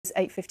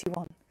It's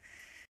 8:51.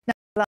 Now,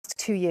 for the last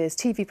 2 years,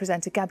 TV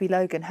presenter Gabby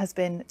Logan has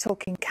been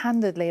talking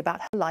candidly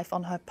about her life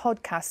on her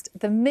podcast,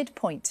 The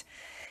Midpoint.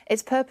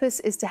 Its purpose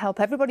is to help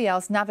everybody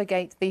else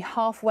navigate the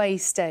halfway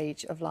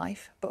stage of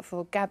life. But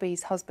for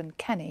Gabby's husband,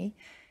 Kenny,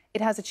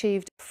 it has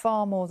achieved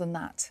far more than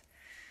that.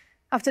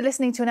 After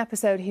listening to an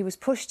episode, he was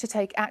pushed to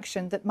take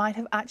action that might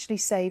have actually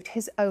saved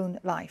his own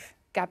life.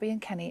 Gabby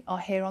and Kenny are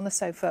here on the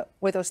sofa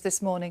with us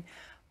this morning.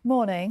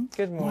 Morning.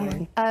 Good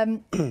morning.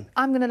 I'm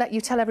going to let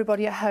you tell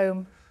everybody at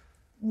home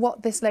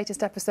what this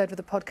latest episode of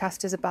the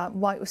podcast is about,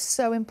 why it was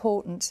so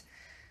important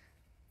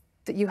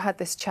that you had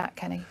this chat,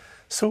 Kenny.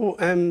 So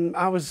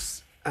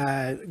Gabby's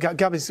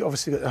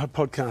obviously got her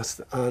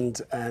podcast,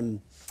 and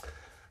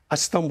I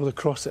stumbled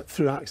across it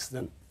through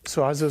accident.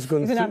 So as I was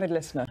going He's an through, avid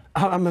listener.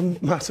 I'm a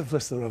massive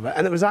listener of it,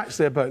 and it was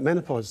actually about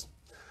menopause,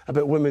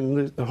 about women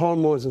lose their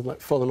hormones and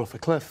like falling off a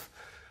cliff,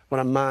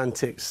 when a man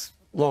takes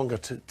longer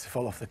to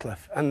fall off the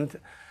cliff. And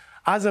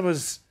as I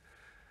was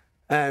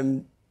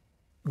going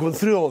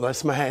through all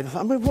this in my head, I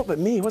thought, what about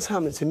me? What's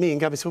happening to me?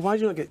 And Gabby said, why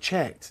do you not get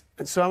checked?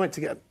 And so I went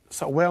to get a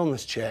sort of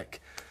wellness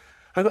check.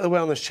 I got the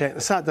wellness check, and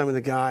I sat down with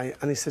the guy,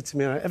 and he said to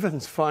me,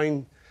 everything's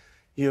fine,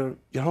 your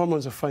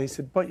hormones are fine. He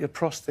said, but your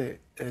prostate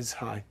is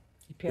high.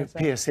 Your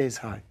PSA is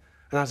high.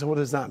 And I said, what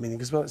does that mean? He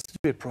goes, well, it's to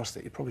do with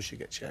prostate, you probably should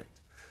get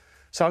checked.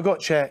 So I got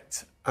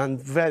checked,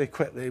 and very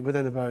quickly,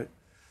 within about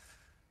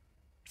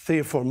 3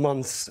 or 4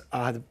 months,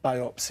 I had a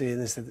biopsy,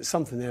 and they said, there's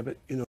something there, but,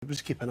 you know,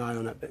 just keep an eye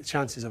on it, but the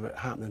chances of it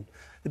happening.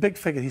 The big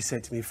figure, he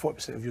said to me,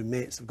 40% of your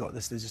mates have got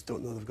this, they just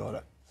don't know they've got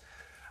it.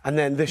 And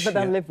then this year...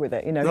 But they'll live with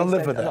it, you know. They'll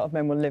live with it. A lot of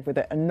men will live with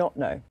it and not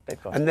know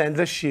they've got it. And then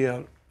this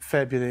year,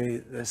 February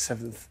the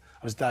 7th,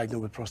 I was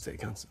diagnosed with prostate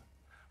cancer,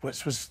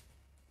 which was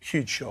a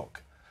huge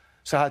shock.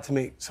 So I had to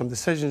make some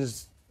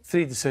decisions,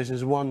 3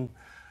 decisions. One,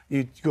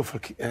 you go for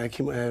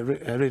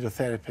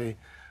radiotherapy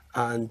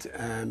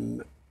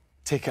and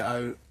take it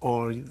out,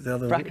 or the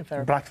other...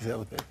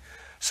 Brachytherapy.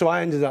 So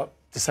I ended up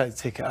deciding to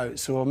take it out.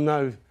 So I'm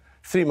now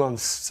 3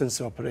 months since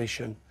the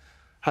operation,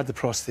 had the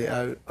prostate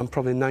out. I'm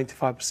probably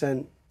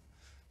 95%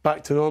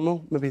 back to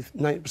normal, maybe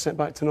 90%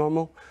 back to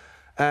normal.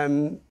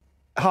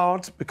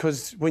 Hard,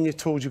 because when you're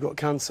told you've got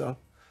cancer,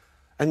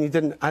 and you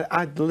didn't...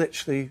 I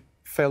literally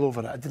fell over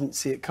it. I didn't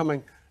see it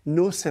coming.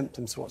 No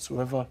symptoms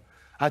whatsoever.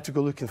 I had to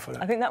go looking for it.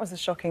 I think that was the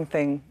shocking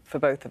thing for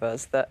both of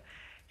us, that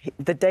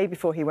the day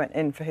before he went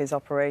in for his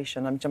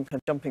operation, I'm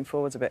jumping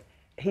forwards a bit,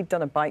 he'd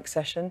done a bike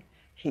session,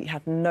 he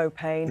had no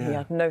pain, he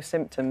had no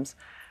symptoms,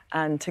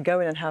 and to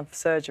go in and have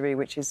surgery,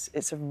 which is,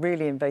 it's a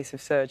really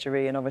invasive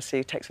surgery, and obviously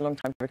it takes a long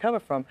time to recover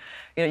from,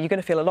 you know, you're going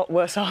to feel a lot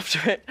worse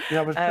after it. Yeah,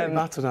 I was pretty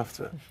battered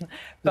after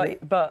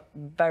it. But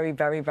very,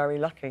 very, very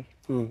lucky.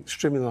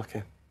 Extremely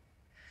lucky.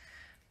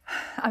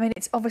 I mean,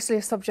 it's obviously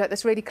a subject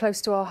that's really close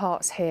to our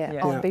hearts here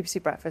on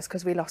BBC Breakfast,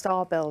 because we lost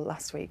our Bill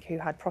last week, who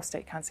had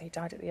prostate cancer. He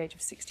died at the age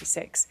of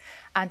 66.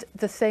 And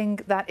the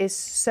thing that is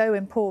so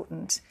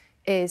important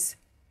is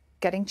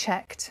getting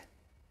checked,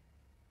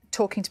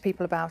 talking to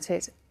people about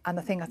it. And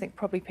the thing I think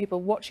probably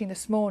people watching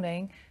this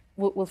morning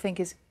will think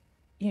is,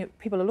 you know,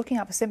 people are looking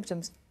out for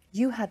symptoms.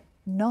 You had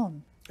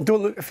none.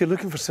 Don't look, if you're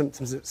looking for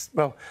symptoms, it's,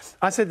 well,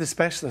 I said to the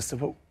specialist,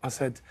 I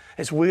said,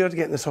 it's weird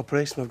getting this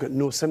operation, I've got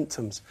no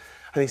symptoms.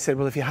 And he said,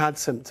 well, if you had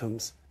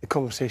symptoms, the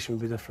conversation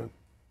would be different.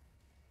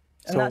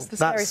 And so that's the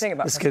scary thing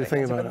about prostate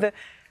cancer.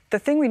 The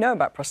thing we know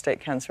about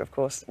prostate cancer, of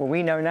course, well,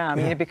 we know now, I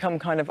mean, you become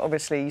kind of,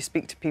 obviously, you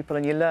speak to people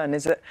and you learn,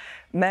 is that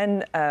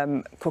men,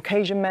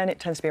 Caucasian men, it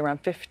tends to be around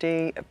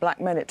 50,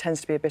 black men, it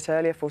tends to be a bit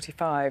earlier,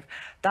 45.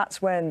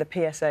 That's when the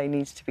PSA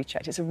needs to be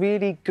checked. It's a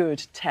really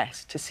good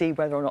test to see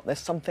whether or not there's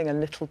something a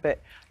little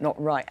bit not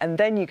right. And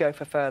then you go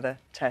for further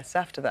tests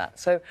after that.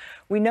 So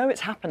we know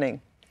it's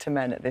happening to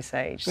men at this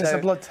age. It's a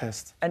blood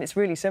test. And it's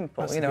really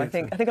simple. That's, you know, I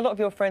think a lot of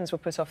your friends were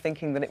put off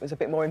thinking that it was a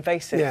bit more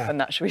invasive than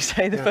that, shall we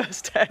say, the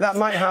first test. That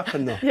might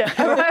happen, though.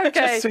 Okay.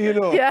 Just so you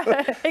know.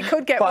 Yeah, it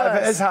could get worse. But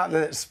if it is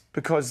happening, it's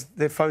because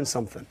they found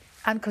something.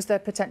 And because they're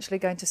potentially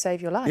going to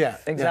save your life. Yeah,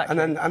 exactly.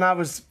 Yeah. And I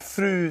was,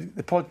 through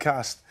the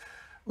podcast,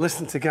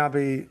 listening to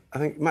Gabby, I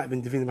think it might have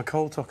been Davina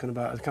McCall talking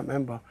about it, I can't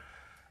remember.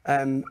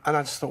 And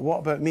I just thought, what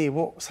about me?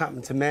 What's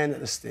happened to men at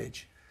this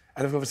stage?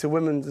 And obviously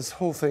women, this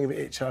whole thing about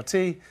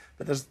HRT,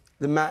 but there's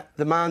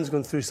the man's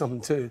going through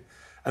something too,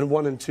 and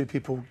 1 in 2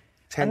 people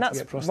tend to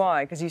get prostate. And that's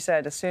why, because you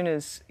said as soon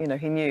as, you know,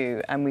 he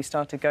knew and we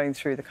started going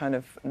through the kind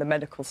of the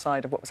medical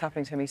side of what was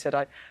happening to him, he said,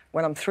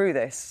 when I'm through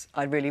this,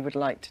 I really would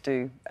like to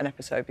do an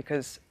episode,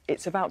 because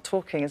it's about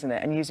talking, isn't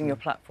it, and using your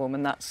platform,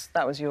 and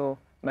that was your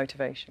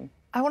motivation.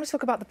 I want to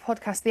talk about the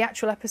podcast, the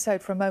actual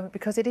episode, for a moment,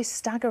 because it is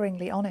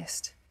staggeringly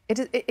honest.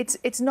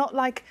 It's not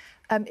like,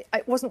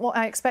 it wasn't what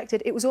I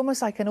expected. It was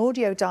almost like an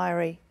audio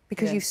diary,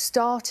 because you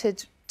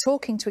started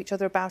talking to each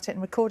other about it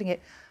and recording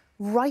it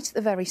right at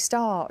the very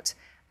start.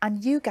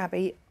 And you,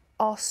 Gabby,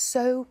 are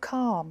so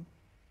calm.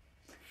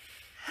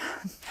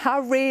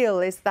 How real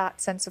is that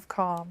sense of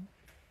calm?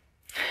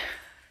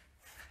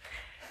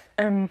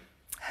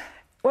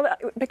 Well,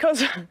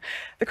 because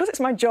it's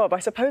my job, I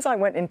suppose I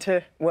went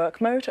into work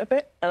mode a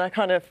bit, and I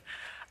kind of...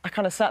 I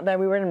kind of sat there,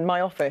 we were in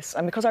my office,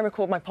 and because I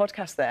record my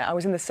podcast there, I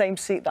was in the same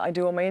seat that I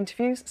do on my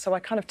interviews, so I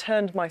kind of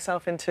turned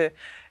myself into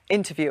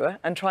interviewer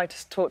and tried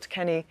to talk to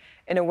Kenny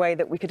in a way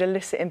that we could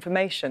elicit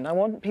information. I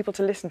want people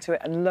to listen to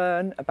it and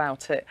learn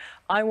about it.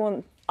 I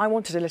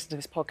wanted to listen to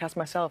this podcast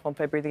myself on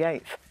February the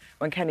 8th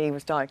when Kenny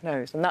was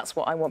diagnosed, and that's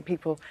what I want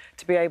people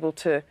to be able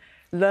to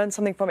learn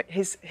something from it.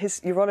 His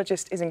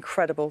urologist is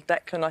incredible.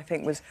 Declan, I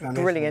think, was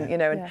brilliant, you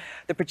know, and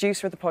the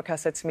producer of the podcast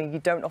said to me, you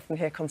don't often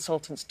hear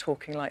consultants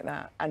talking like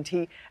that. And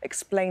he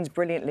explains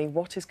brilliantly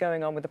what is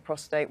going on with the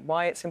prostate,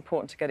 why it's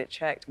important to get it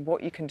checked,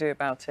 what you can do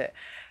about it.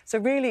 So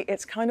really,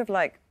 it's kind of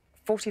like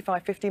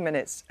 45, 50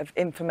 minutes of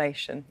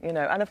information, you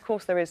know, and of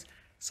course there is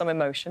some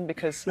emotion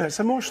because... No, it's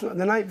emotional.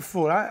 The night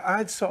before,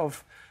 I'd sort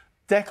of...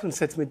 Declan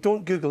said to me,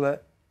 don't Google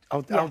it,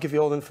 I'll give you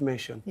all the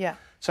information. Yeah.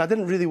 So I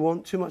didn't really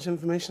want too much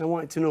information. I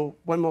wanted to know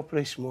when my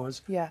operation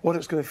was, what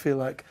it's going to feel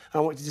like. And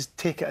I wanted to just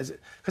take it as it...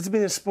 Because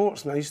being a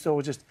sportsman, I used to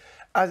always just...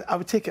 I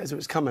would take it as it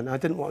was coming. I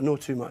didn't want to know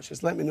too much.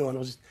 Just let me know and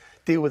I'll just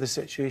deal with the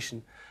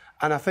situation.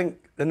 And I think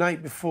the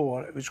night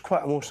before, it was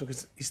quite emotional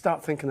because you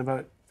start thinking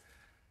about,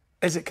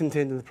 is it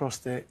contained in the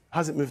prostate?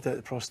 Has it moved out of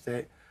the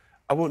prostate?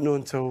 I won't know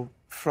until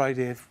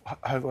Friday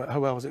how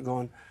well has it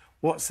gone.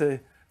 What's the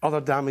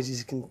other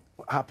damages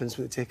happens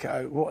when they take it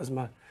out?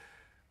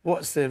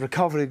 What's the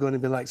recovery going to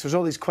be like? So there's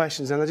all these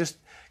questions, and I just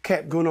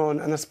kept going on.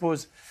 And I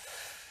suppose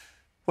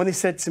when they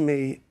said to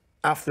me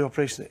after the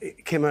operation,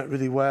 it came out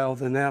really well,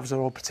 the nerves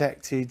are all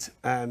protected.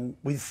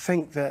 We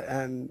think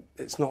that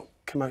it's not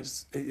come out,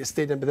 it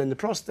stayed in within the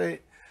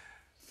prostate.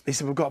 They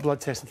said, we've got a blood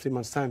test in 3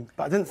 months' time.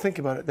 But I didn't think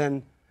about it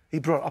then. He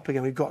brought it up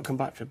again, we've got to come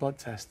back for a blood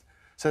test.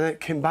 So then it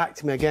came back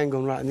to me again,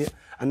 going, right,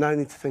 and now I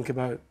need to think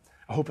about,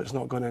 I hope it's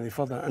not gone any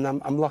further. And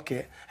I'm lucky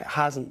it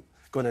hasn't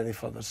gone any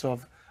further. So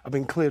I've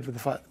been cleared with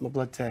the fact that my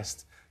blood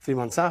test 3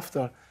 months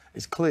after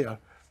is clear.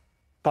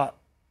 But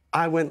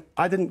I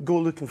didn't go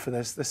looking for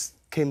this. This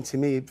came to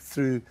me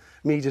through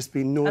me just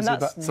being nosy about something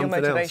else. And that's your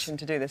motivation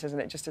to do this, isn't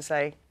it? Just to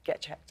say, get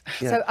checked.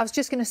 Yeah. So I was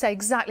just going to say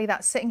exactly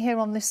that. Sitting here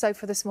on this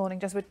sofa this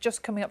morning, we're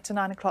just coming up to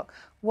 9 o'clock.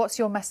 What's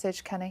your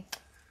message, Kenny?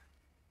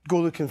 Go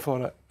looking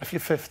for it. If you're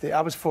 50, I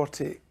was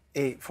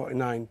 48,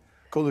 49,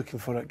 go looking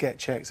for it, get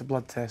checked, it's a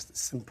blood test, it's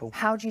simple.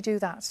 How do you do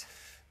that?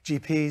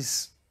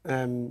 GPs...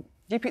 the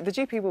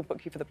GP will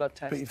book you for the blood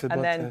test. Book you for the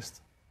blood test.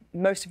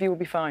 Most of you will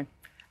be fine,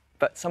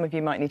 but some of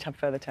you might need to have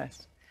further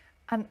tests.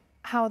 And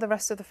how are the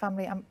rest of the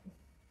family?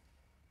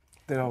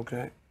 They're all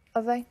great.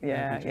 Are they?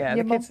 Yeah.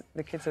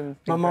 The kids are...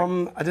 My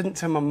mum, I didn't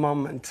tell my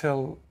mum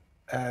until...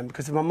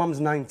 because my mum's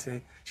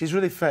 90. She's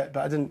really fit,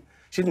 but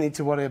she didn't need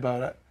to worry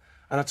about it.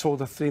 And I told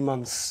her 3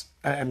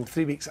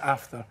 weeks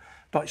after.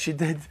 But she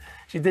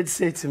did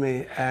say to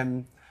me,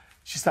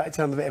 she started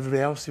telling me about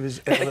everybody else who was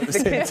ill at the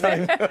same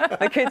time.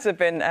 The kids have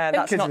been...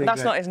 that's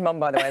not his mum,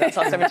 by the way. That's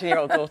our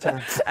 17-year-old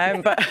daughter.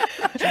 But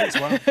she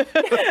looks well.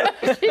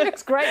 She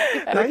looks great.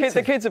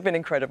 The kids have been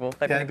incredible.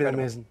 They've been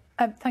amazing.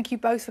 Thank you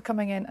both for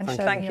coming in and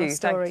sharing your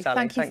story.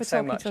 Thank you for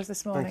talking to us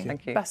this morning.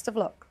 Thank you. Best of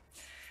luck.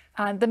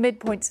 And the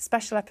Midpoint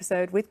special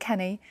episode with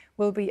Kenny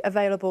will be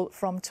available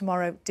from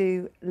tomorrow.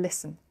 Do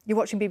listen. You're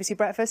watching BBC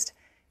Breakfast.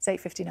 It's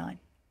 8:59.